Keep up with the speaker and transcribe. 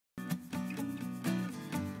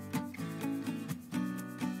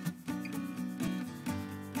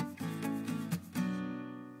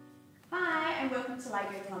and welcome to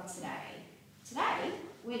Lego Club today. Today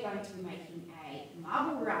we're going to be making a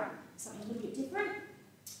marble run, something a little bit different.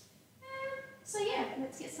 So yeah,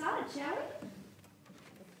 let's get started, shall we?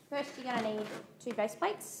 First you're going to need 2 base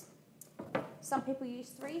plates. Some people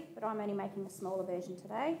use 3, but I'm only making a smaller version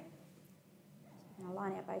today. So we're going to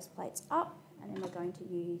line our base plates up, and then we're going to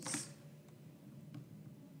use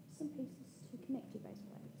some pieces to connect your base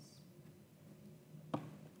plates.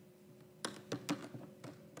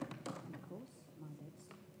 And of course, my beds.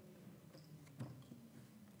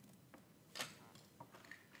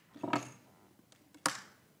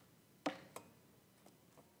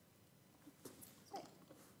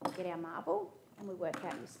 So, get our marble and we work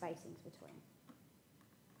out your spacings between.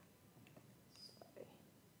 So,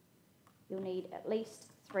 you'll need at least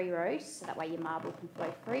 3 rows, so that way your marble can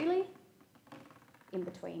flow freely in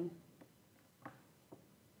between.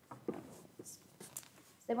 So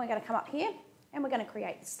then we're going to come up here and we're going to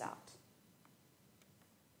create the start.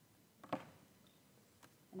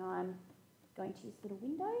 And I'm going to use a little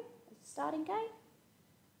window as a starting gate.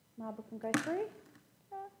 Marble can go through.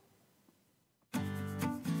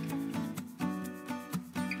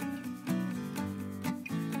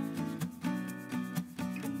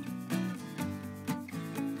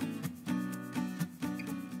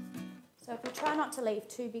 So if we try not to leave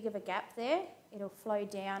too big of a gap there, it'll flow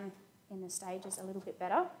down in the stages a little bit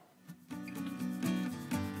better.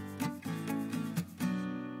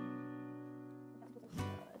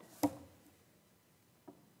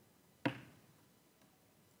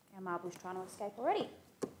 Our marble's trying to escape already.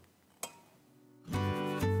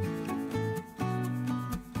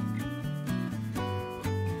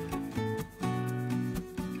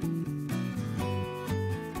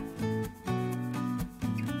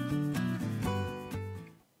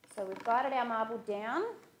 So we've guided our marble down.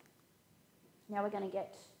 Now we're going to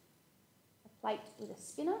get a plate with a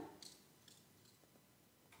spinner,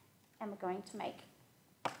 and we're going to make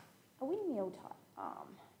a windmill type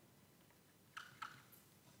arm.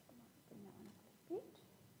 Bring that one up a little bit.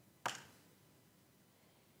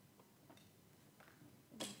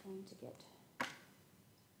 We're going to get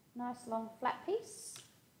a nice long flat piece.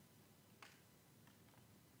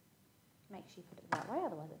 Make sure you put it the right way,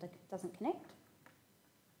 otherwise it doesn't connect.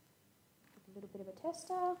 A little bit of a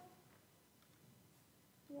tester.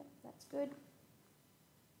 Yep, that's good.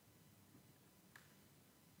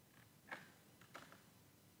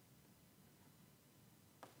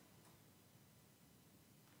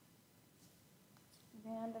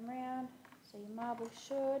 Round and round, so your marble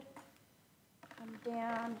should come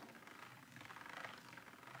down.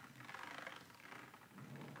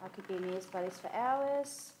 I could be amused by this for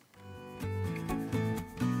hours.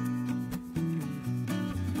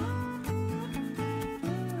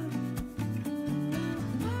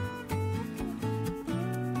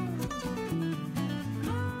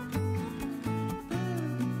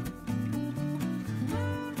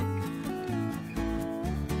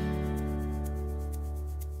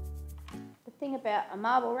 The thing about a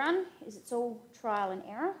marble run is it's all trial and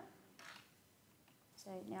error.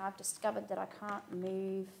 So now I've discovered that I can't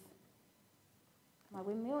move my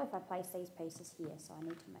windmill if I place these pieces here, so I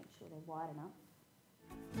need to make sure they're wide enough.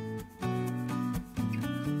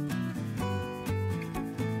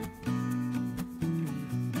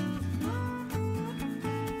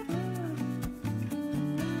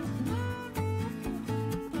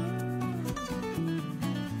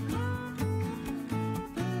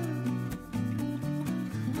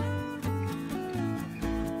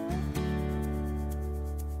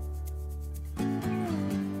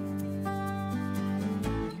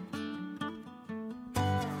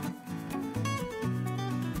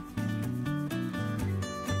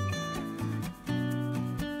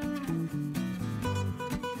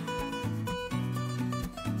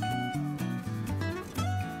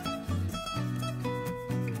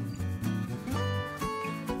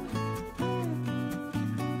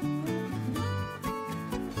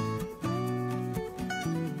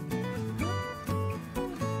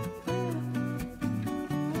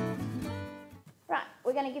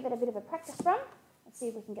 We're going to give it a bit of a practice run and see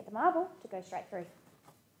if we can get the marble to go straight through.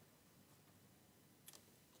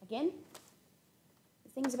 Again, the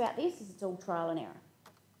things about this is it's all trial and error.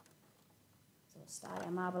 So we'll start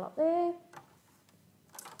our marble up there,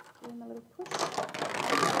 give him a little push.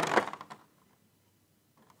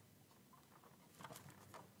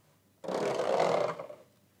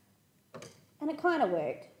 And it kind of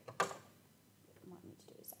worked. What I might need to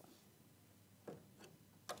do is that one.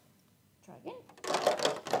 Try again.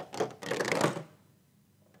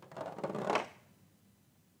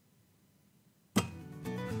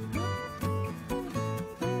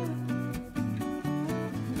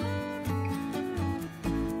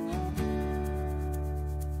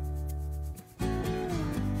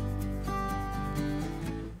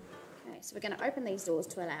 So we're going to open these doors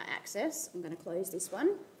to allow access. I'm going to close this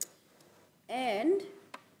one. And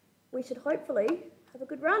we should hopefully have a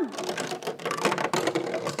good run.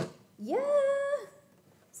 Yeah!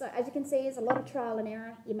 So as you can see, there's a lot of trial and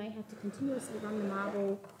error. You may have to continuously run the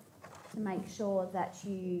marble to make sure that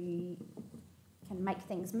you can make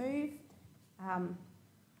things move.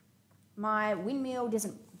 My windmill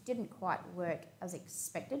didn't quite work as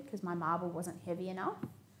expected because my marble wasn't heavy enough.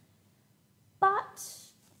 But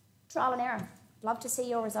trial and error. Love to see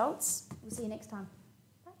your results. We'll see you next time.